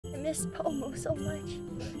miss Pomu so much.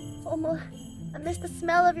 Pomu, I miss the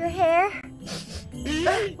smell of your hair.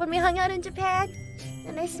 When we hung out in Japan,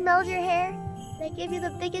 and I smelled your hair, and I gave you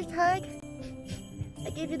the biggest hug. I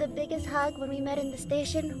gave you the biggest hug when we met in the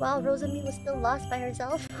station while Rosemi was still lost by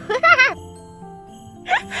herself.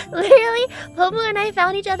 Literally, Pomu and I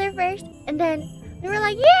found each other first, and then we were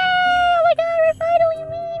like, "Yay! Oh my god, we're finally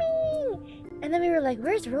meeting!" And then we were like,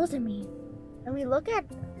 "Where's Rosemi?" And we look at,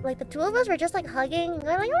 like, the two of us were just like hugging, and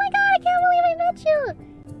we're like, "Oh my god, I can't believe I met you!"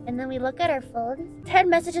 And then we look at our phones, 10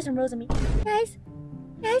 messages from Rosemi. Guys,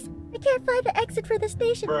 I can't find the exit for the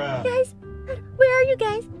station. Bruh. Guys, where are you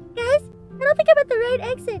guys? Guys, I don't think I'm at the right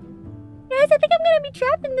exit. Guys, I think I'm gonna be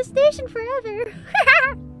trapped in the station forever.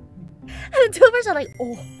 And the two of us are like,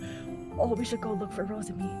 oh, we should go look for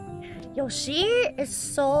Rosemi. Yo, she is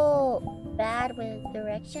so bad with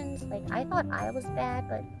directions. Like, I thought I was bad,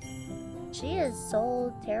 but she is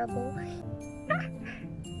so terrible.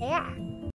 Yeah.